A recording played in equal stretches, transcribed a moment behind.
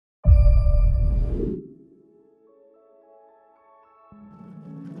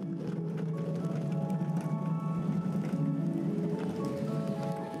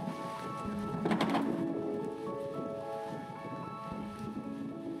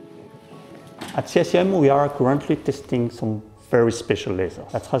At CSEM, we are currently testing some very special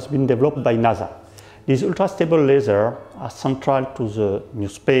lasers that has been developed by NASA. These ultra-stable lasers are central to the new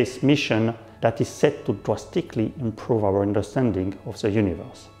space mission that is set to drastically improve our understanding of the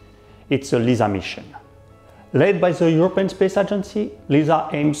universe. It's a LISA mission. Led by the European Space Agency, LISA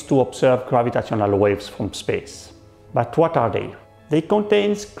aims to observe gravitational waves from space. But what are they? They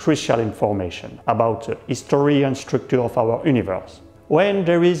contain crucial information about the history and structure of our universe. When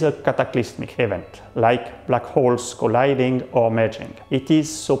there is a cataclysmic event, like black holes colliding or merging, it is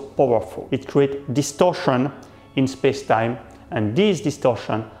so powerful. It creates distortion in space-time, and these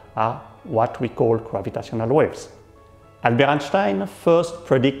distortions are what we call gravitational waves. Albert Einstein first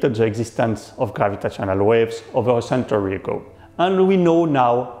predicted the existence of gravitational waves over a century ago. And we know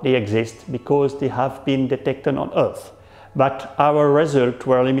now they exist because they have been detected on Earth. But our results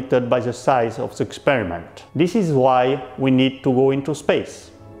were limited by the size of the experiment. This is why we need to go into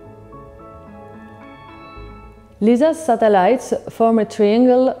space. LISA's satellites form a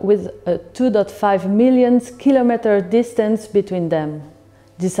triangle with a 2.5 million kilometer distance between them.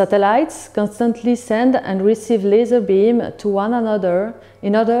 These satellites constantly send and receive laser beam to one another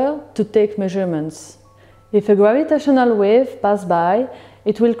in order to take measurements. If a gravitational wave passes by,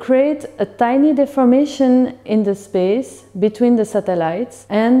 it will create a tiny deformation in the space between the satellites,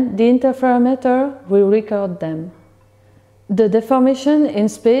 and the interferometer will record them. The deformation in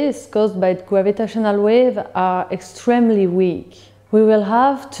space caused by gravitational waves are extremely weak. We will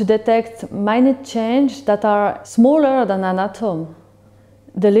have to detect minute changes that are smaller than an atom.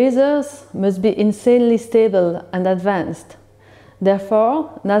 The lasers must be insanely stable and advanced.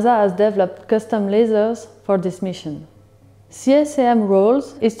 Therefore, NASA has developed custom lasers for this mission. CSEM role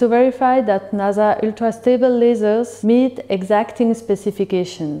is to verify that NASA ultra-stable lasers meet exacting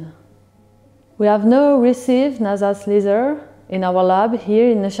specifications. We have now received NASA's laser in our lab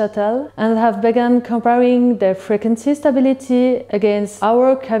here in Neuchâtel and have begun comparing their frequency stability against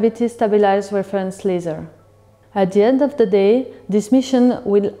our cavity-stabilized reference laser. At the end of the day, this mission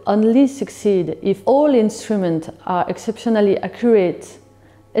will only succeed if all instruments are exceptionally accurate,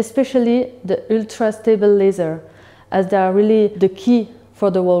 especially the ultra-stable laser, as they are really the key for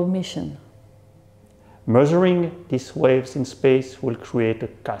the whole mission. Measuring these waves in space will create a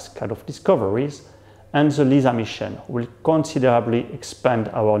cascade of discoveries, and the LISA mission will considerably expand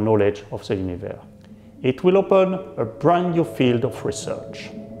our knowledge of the universe. It will open a brand new field of research.